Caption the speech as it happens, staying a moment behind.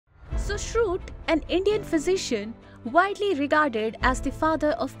Sushruta, an Indian physician widely regarded as the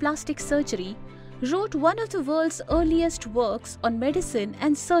father of plastic surgery, wrote one of the world's earliest works on medicine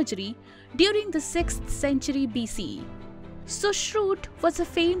and surgery during the 6th century BCE. Sushruta was a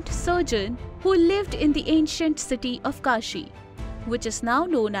famed surgeon who lived in the ancient city of Kashi, which is now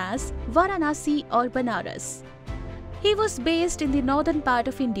known as Varanasi or Benaras. He was based in the northern part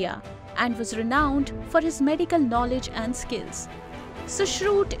of India and was renowned for his medical knowledge and skills.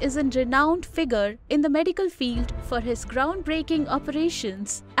 Sushruta is a renowned figure in the medical field for his groundbreaking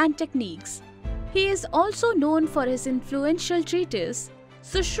operations and techniques. He is also known for his influential treatise,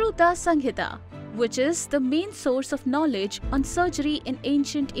 Sushruta Samhita, which is the main source of knowledge on surgery in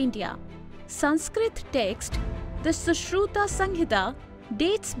ancient India. Sanskrit text, the Sushruta Samhita,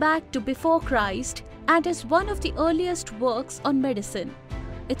 dates back to before Christ and is one of the earliest works on medicine.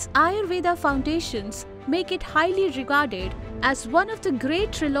 Its Ayurveda foundations make it highly regarded as one of the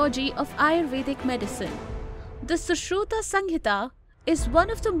great trilogy of Ayurvedic medicine. The Sushruta Samhita is one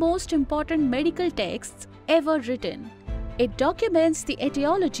of the most important medical texts ever written. It documents the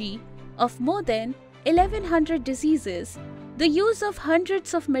etiology of more than 1100 diseases, the use of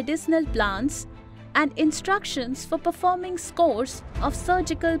hundreds of medicinal plants, and instructions for performing scores of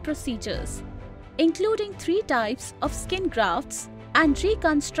surgical procedures, including 3 types of skin grafts and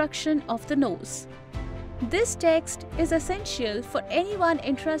reconstruction of the nose. This text is essential for anyone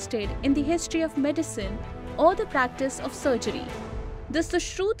interested in the history of medicine or the practice of surgery. The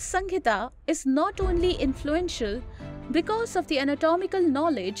Sushruta Samhita is not only influential because of the anatomical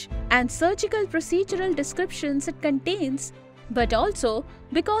knowledge and surgical procedural descriptions it contains, but also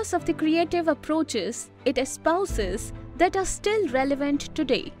because of the creative approaches it espouses that are still relevant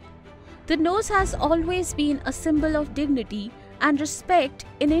today. The nose has always been a symbol of dignity and respect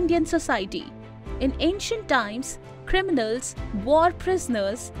in Indian society. In ancient times, criminals, war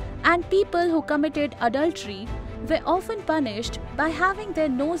prisoners, and people who committed adultery were often punished by having their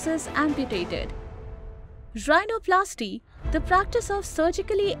noses amputated. Rhinoplasty, the practice of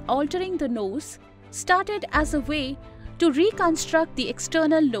surgically altering the nose, started as a way to reconstruct the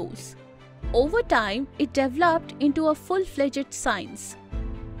external nose. Over time, it developed into a full-fledged science.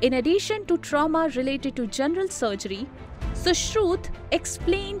 In addition to trauma related to general surgery, Sushruta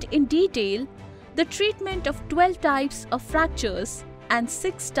explained in detail the treatment of 12 types of fractures and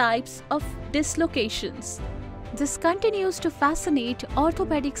 6 types of dislocations. This continues to fascinate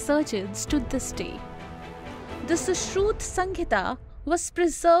orthopedic surgeons to this day. The Sushruta Samhita was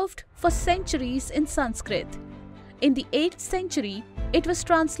preserved for centuries in Sanskrit. In the 8th century, it was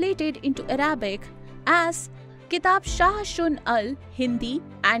translated into Arabic as Kitab Shah Shun al-Hindi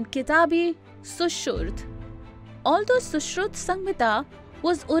and Kitab-e Sushruta. Although Sushruta Samhita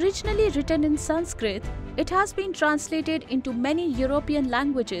was originally written in Sanskrit, it has been translated into many European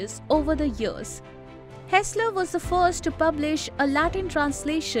languages over the years. Hessler was the first to publish a Latin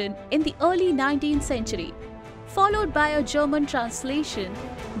translation in the early 19th century, followed by a German translation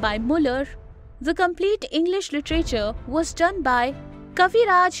by Müller. The complete English literature was done by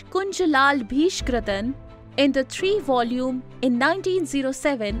Kaviraj Kunjalal Bhishkratan in the 3-volume in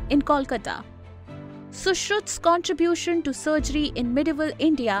 1907 in Kolkata. Sushruta's contribution to surgery in medieval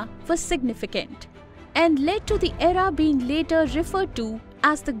India was significant and led to the era being later referred to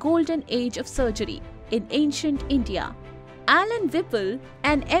as the Golden Age of Surgery in ancient India. Alan Whipple,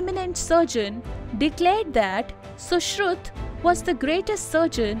 an eminent surgeon, declared that Sushruta was the greatest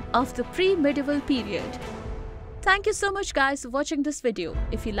surgeon of the pre-medieval period. Thank you so much guys for watching this video.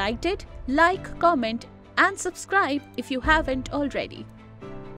 If you liked it, like, comment and subscribe if you haven't already.